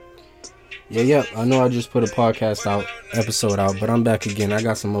Yeah. I know I just put a episode out, but I'm back again. I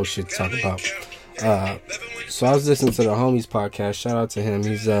got some more shit to talk about. So I was listening to the Homies podcast. Shout out to him.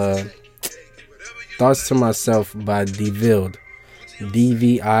 He's Thoughts to Myself by Devilled,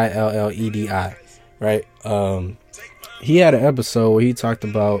 Dvilledi. Right. He had an episode where he talked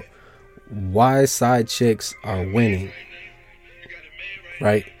about why side chicks are winning.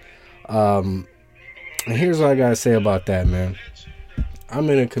 Right. And here's what I gotta say about that, man. I'm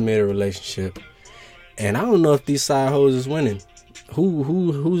in a committed relationship, and I don't know if these side hoes is winning.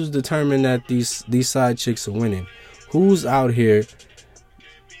 Who's determined that these side chicks are winning? Who's out here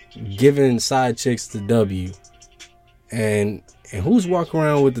giving side chicks the W? And who's walking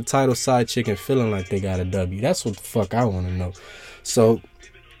around with the title side chick and feeling like they got a W? That's what the fuck I want to know. So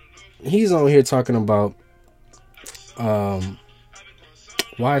he's on here talking about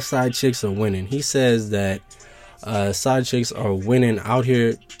why side chicks are winning. He says that side chicks are winning out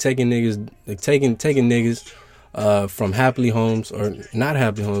here, taking niggas from happily homes or not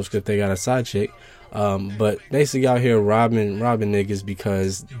happily homes because they got a side chick, but basically out here robbing niggas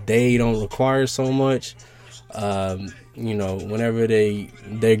because they don't require so much. Whenever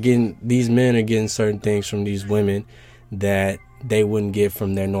they're getting, these men are getting certain things from these women that they wouldn't get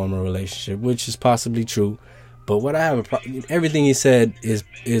from their normal relationship, which is possibly true. But what I have everything he said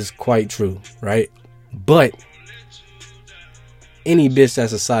is quite true, right? But any bitch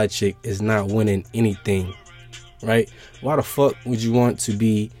that's a side chick is not winning anything, right? Why the fuck would you want to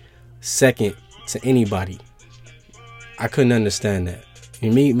be second to anybody? I couldn't understand that.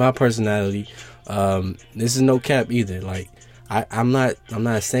 You meet my personality. This is no cap either. Like I'm not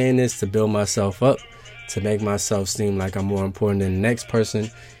saying this to build myself up, to make myself seem like I'm more important than the next person.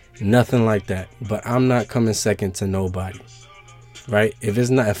 Nothing like that. But I'm not coming second to nobody, right?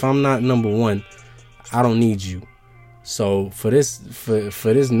 If I'm not number one, I don't need you. So for this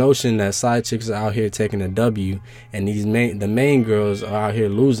notion that side chicks are out here taking a W and the main girls are out here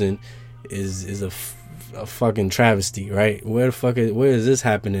losing is a fucking travesty, right? Where is this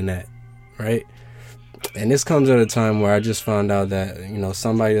happening at, right? And this comes at a time where I just found out that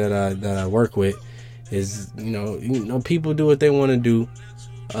somebody that I work with is people do what they want to do.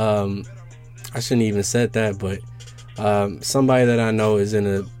 I shouldn't even said that, but somebody that I know is in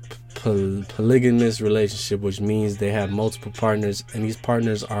a polygamous relationship, which means they have multiple partners, and these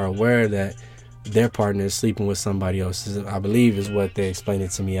partners are aware that their partner is sleeping with somebody else, I believe is what they explained it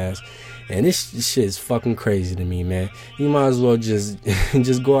to me as. And this shit is fucking crazy to me, man. You might as well just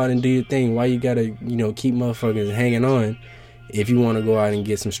go out and do your thing. Why you gotta keep motherfuckers hanging on if you want to go out and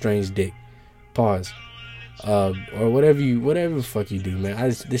get some strange dick? Pause. Or whatever the fuck you do, man.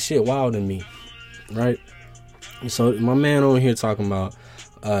 This shit wild to me, right? So my man over here talking about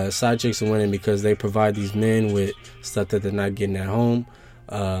side chicks are winning because they provide these men with stuff that they're not getting at home,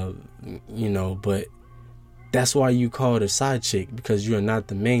 but that's why you call it a side chick, because you are not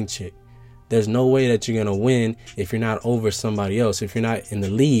the main chick. There's no way that you're gonna win if you're not over somebody else, if you're not in the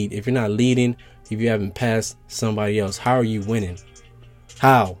lead, if you're not leading, if you haven't passed somebody else. How are you winning?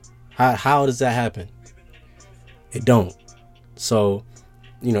 How does that happen? It don't. So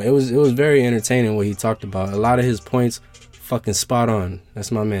it was very entertaining what he talked about. A lot of his points fucking spot on.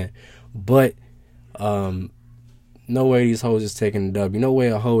 That's my man. But no way these hoes is taking a W. No way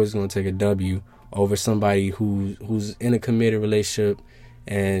a hoe is gonna take a W over somebody who's in a committed relationship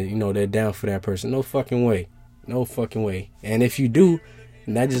and they're down for that person. No fucking way. No fucking way. And if you do,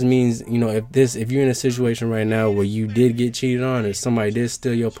 that just means if you're in a situation right now where you did get cheated on or somebody did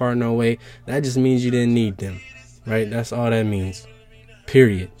steal your partner away, that just means you didn't need them, right? That's all that means.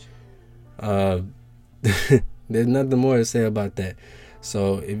 Period. There's nothing more to say about that.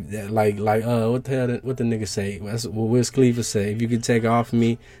 So if what the nigga say? That's what Wiz Khalifa say. If you can take it off of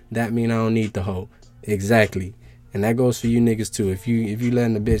me, that mean I don't need the hoe. Exactly. And that goes for you niggas too. If you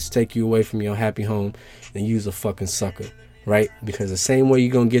letting the bitch take you away from your happy home, then you's a fucking sucker, right? Because the same way you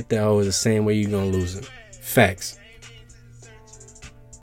gonna get that hoe is the same way you gonna lose it. Facts.